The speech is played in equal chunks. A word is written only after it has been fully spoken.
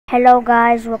Hello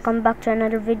guys, welcome back to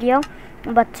another video.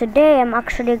 But today I'm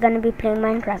actually gonna be playing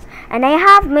Minecraft, and I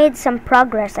have made some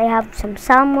progress. I have some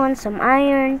salmon, some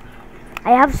iron,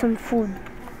 I have some food.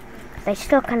 I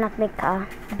still cannot make a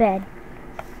bed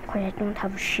because I don't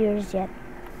have shears yet.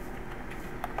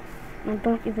 I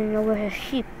don't even know where a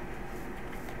sheep.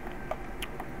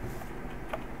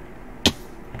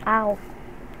 Ow.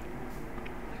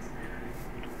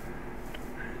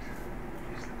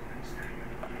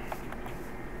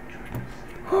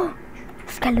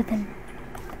 Skeleton.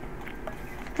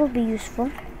 It will be useful.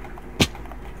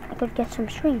 I could get some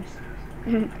strings.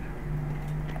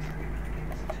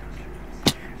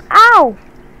 Ow!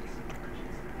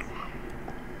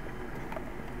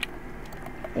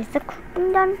 Is the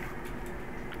cooking done?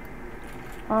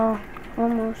 Oh,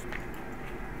 almost.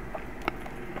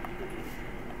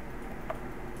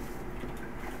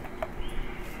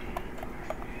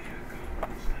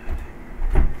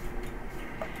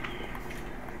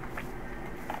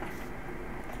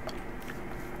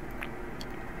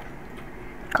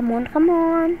 Come on, come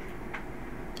on.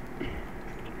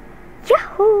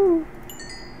 Yahoo!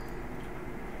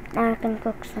 Now I can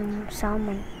cook some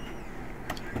salmon.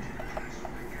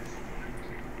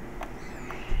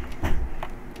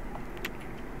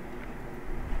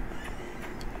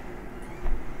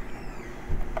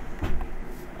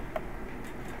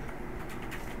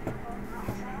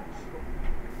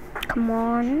 Come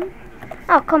on.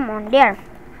 Oh, come on, there.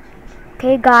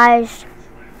 Okay, guys.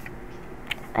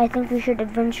 I think we should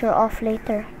adventure off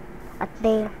later at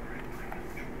day.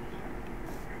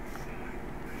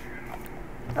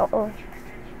 Uh-oh.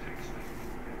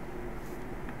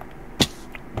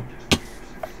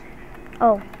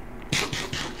 Oh.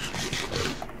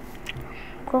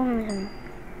 Go on.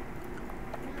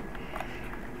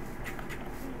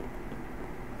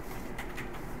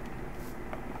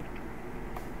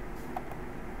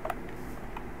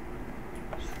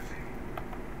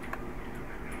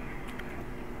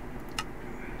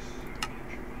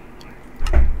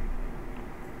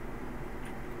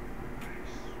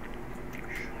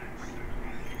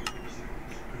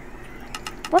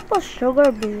 What will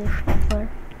sugar be used for?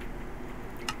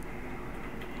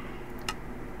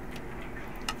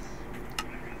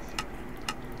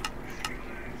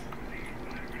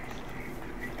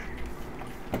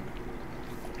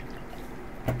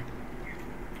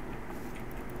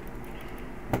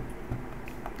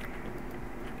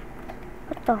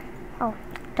 What the? Oh,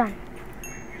 done.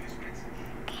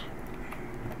 Okay.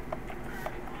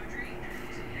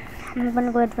 I'm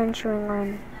gonna go adventuring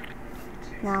on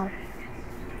now.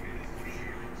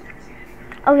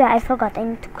 Oh yeah, I forgot. I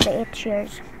need to create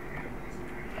shears.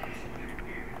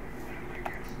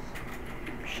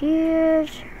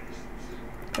 Shears.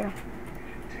 There.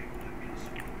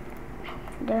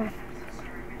 There.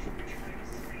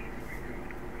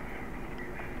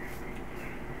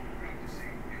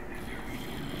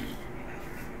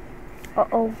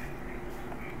 Uh-oh.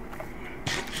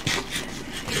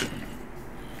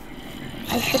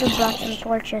 I should have brought some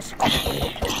torches.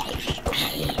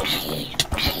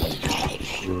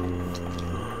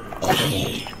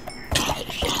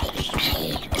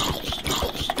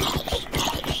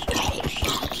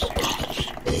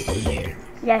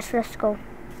 Yes, let's go.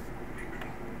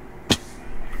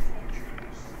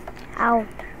 Ow.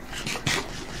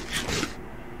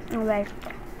 Alright.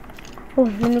 Oh,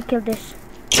 let me kill this.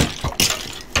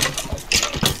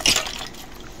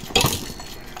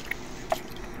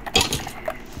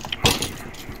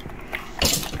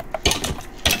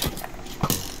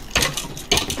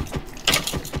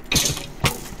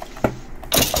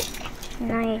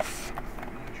 Nice.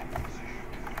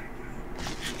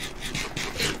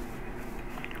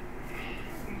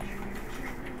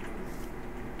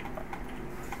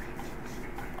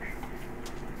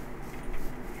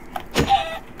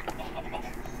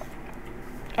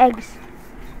 Eggs.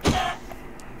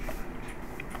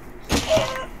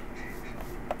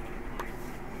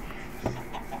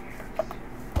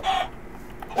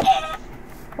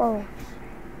 Whoa.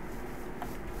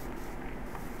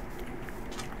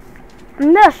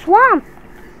 In the swamp.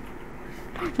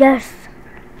 Yes.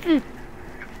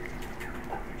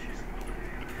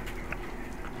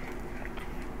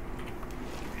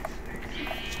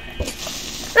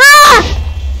 Ah!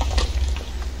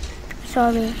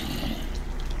 Sorry.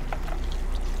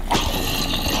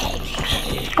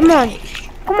 Come on.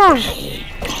 Come on.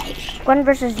 One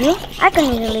versus you? I can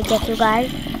easily get you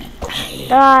guys.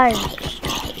 Die.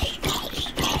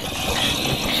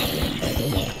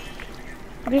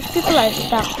 These people are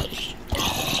stuck.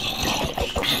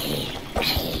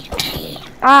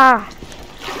 Ah.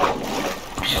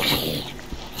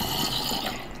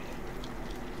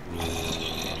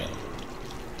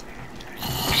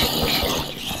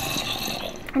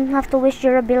 don't have to waste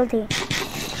your ability.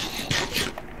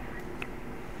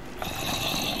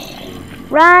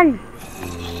 Run!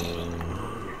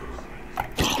 I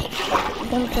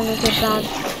think it's gonna get down.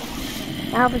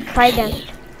 Now we try them.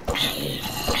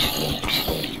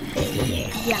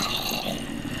 Yeah.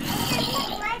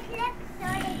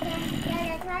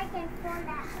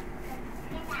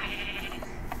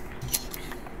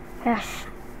 Yes.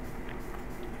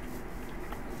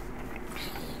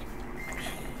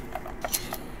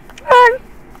 Run!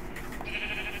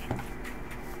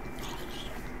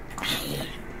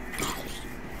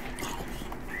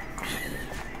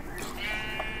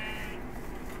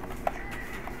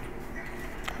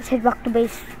 Let's head back to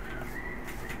base.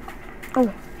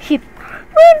 Oh, sheep.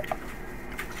 Run!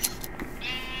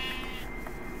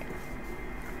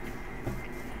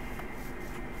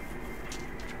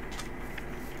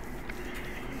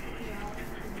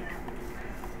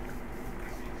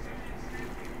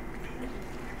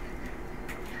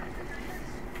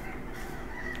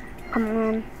 Come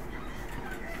on.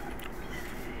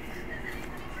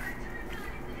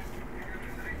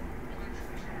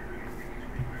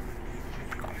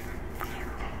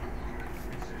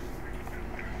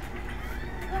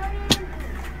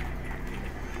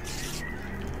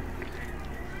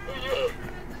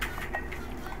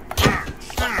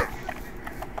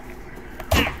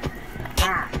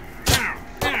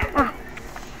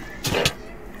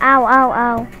 Ow, ow,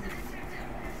 ow.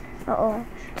 Uh-oh.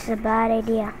 It's a bad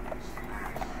idea.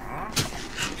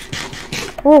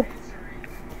 Oh!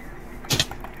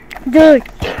 Dude!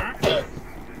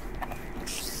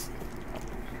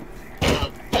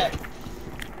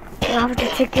 You have to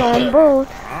take your own boat.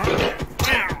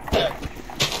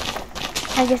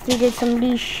 I just needed some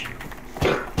leash.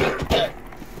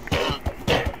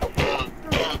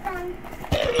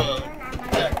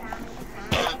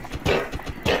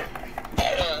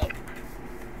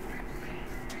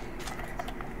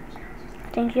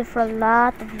 Thank you for a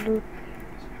lot of loot.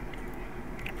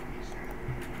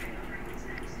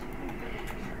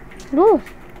 Ooh!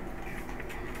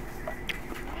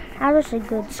 I was a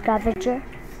good scavenger.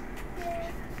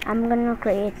 I'm gonna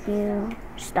create new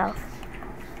stuff.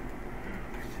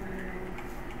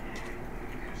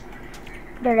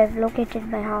 There, I've located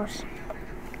my house.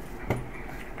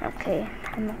 Okay,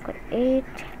 I'm gonna create.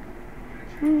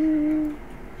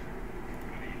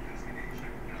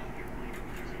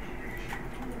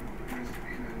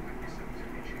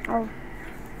 Oh.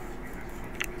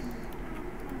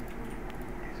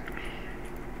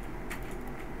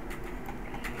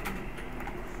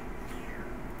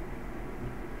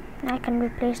 I can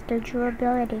replace the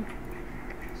durability.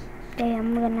 Okay,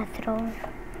 I'm gonna throw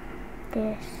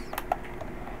this.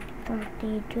 Don't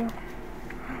need to.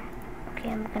 Okay,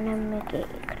 I'm gonna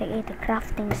create a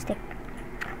crafting stick.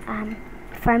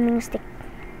 Farming stick.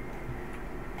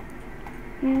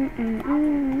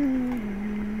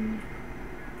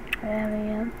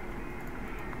 Hurry up.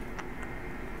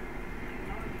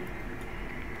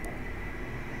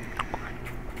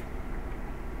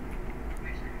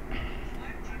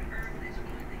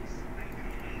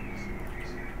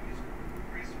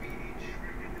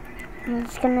 I'm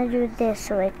just gonna do this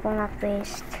so it will not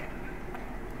waste.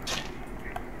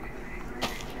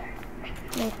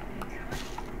 Wait.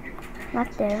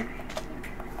 Not there.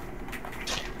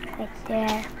 Right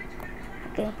there.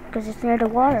 Okay, because it's near the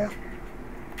water.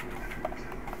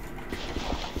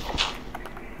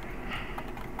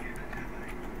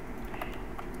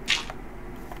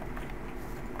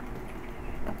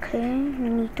 Okay, we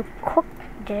need to cook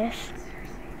this.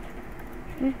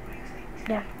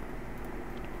 There.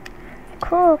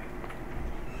 Cook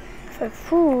for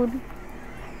food,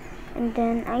 and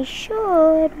then I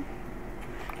should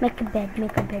make a bed.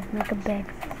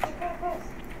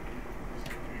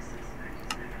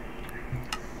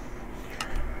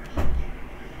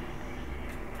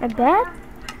 A bed?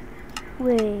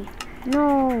 Wait,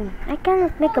 no, I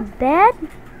cannot make a bed.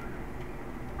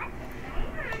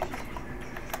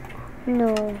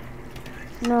 No.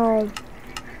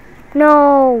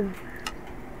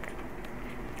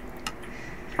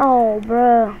 Oh,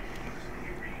 bro.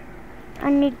 I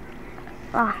need.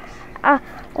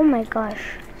 Oh my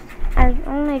gosh. I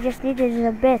only just needed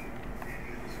a bit.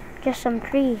 Just some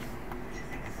tree.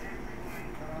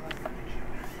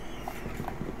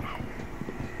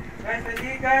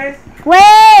 Guys.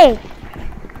 Wait!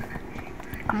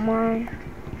 Come on.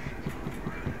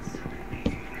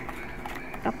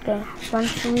 Okay,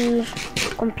 once we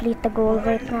complete the goal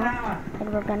right now,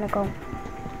 then we're gonna go.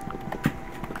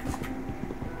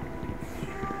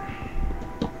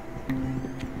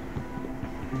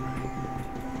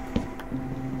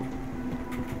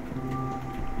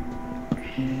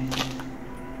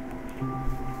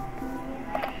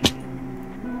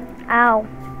 Ow.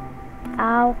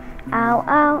 Ow. Ow.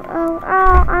 Ow. Ow.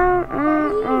 Ow. Ow.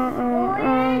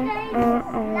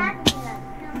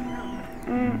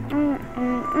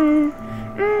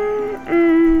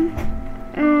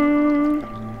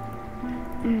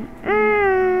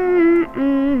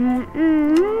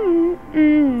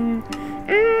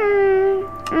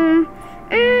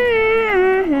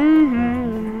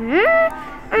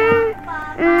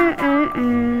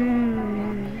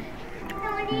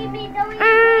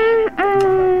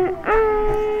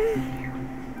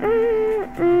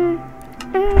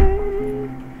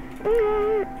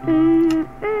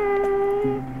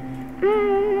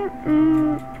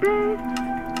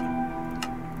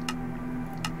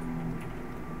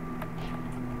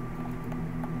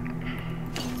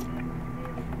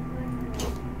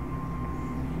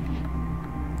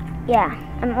 Yeah,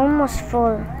 I'm almost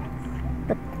full.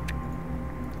 But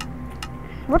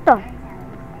what the?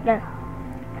 There.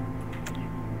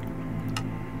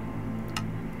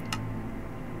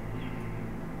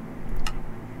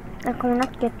 I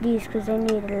cannot get these because I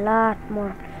need a lot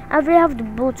more. I already have the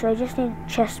boots, so I just need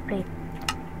chest plate.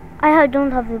 I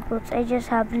don't have the boots, I just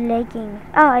have leggings.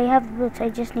 Oh, I have boots, I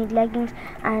just need leggings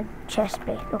and chest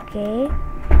plate. Okay,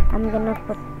 I'm gonna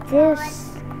put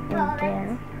this in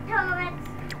there.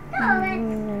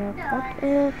 I'm gonna put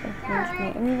it. I finish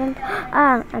my inventory.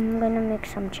 I'm gonna make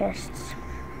some chests.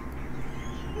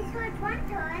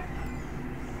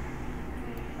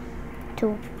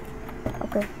 Two.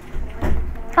 Okay.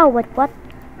 Oh, what?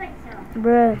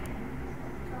 Bruh.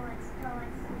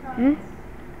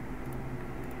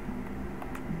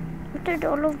 Where did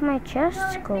all of my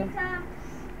chests go?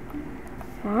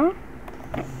 Huh?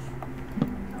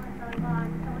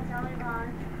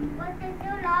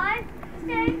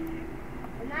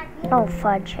 Oh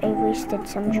fudge, I wasted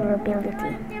some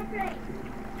durability.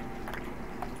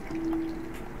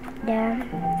 There.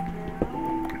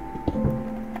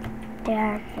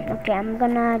 Okay, I'm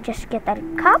gonna just get a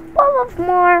couple of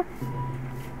more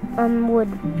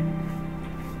wood.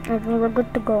 And we're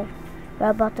good to go.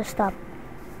 We're about to stop.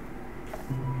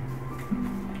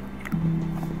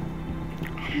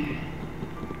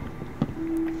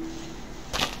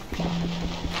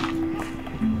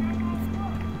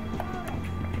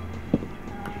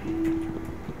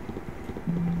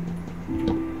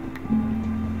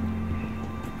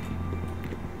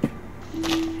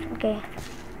 Okay.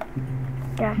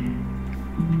 Yeah.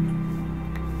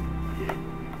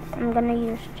 I'm gonna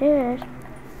use this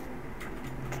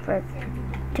for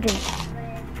 3.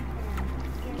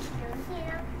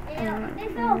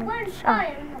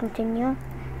 Continue.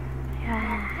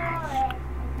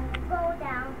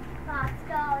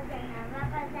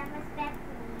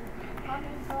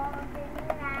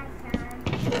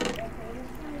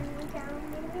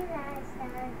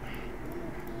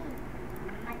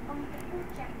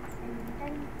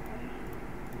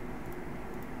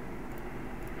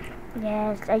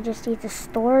 Yes, I just need to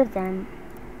store them.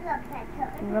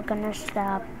 And we're gonna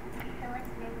stop.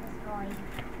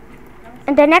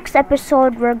 In the next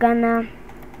episode, we're gonna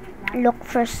look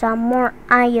for some more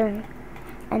iron.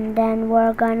 And then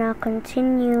we're gonna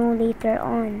continue later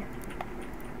on.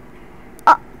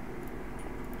 Oh!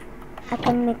 I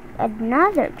can make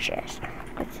another chest.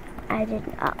 I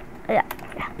didn't. Yeah.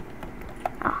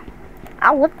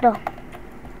 What the?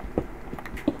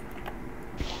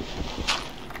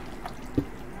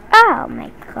 Oh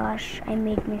my gosh, I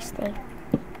made mistake.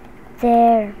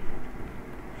 There.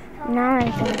 Now I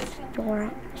can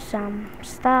store some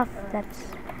stuff that's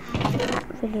not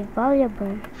really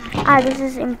valuable. This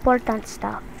is important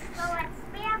stuff.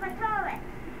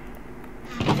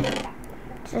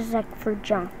 This is like for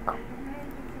junk.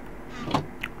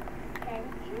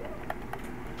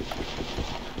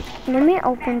 Let me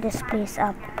open this place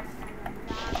up.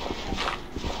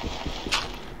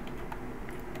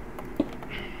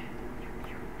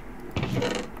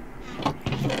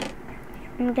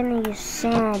 I'm gonna use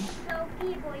sand.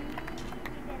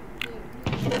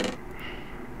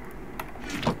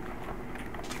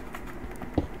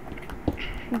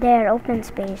 There, open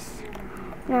space.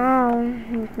 Now,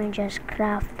 let me just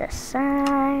craft the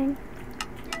sign.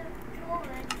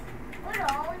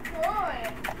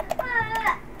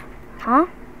 Huh?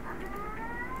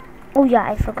 Oh yeah,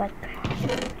 I forgot.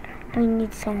 I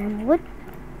need some wood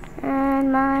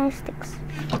and my sticks.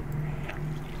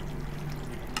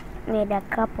 Made a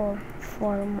couple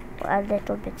for a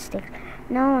little bit sticks.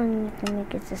 Now I need to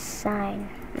make it a sign.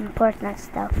 Important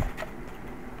stuff.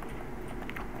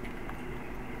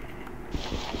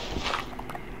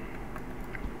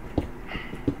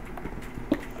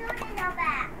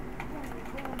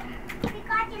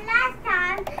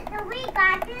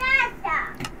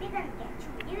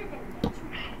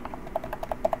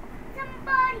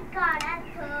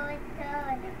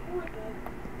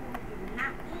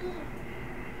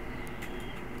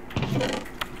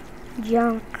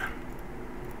 junk.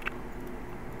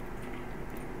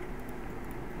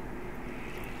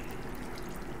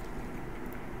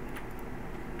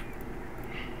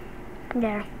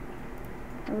 There.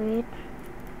 Wait.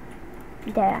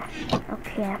 There.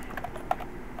 Okay.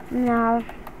 Now,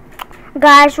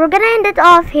 guys, we're gonna end it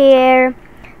off here.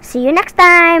 See you next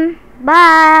time.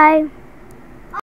 Bye.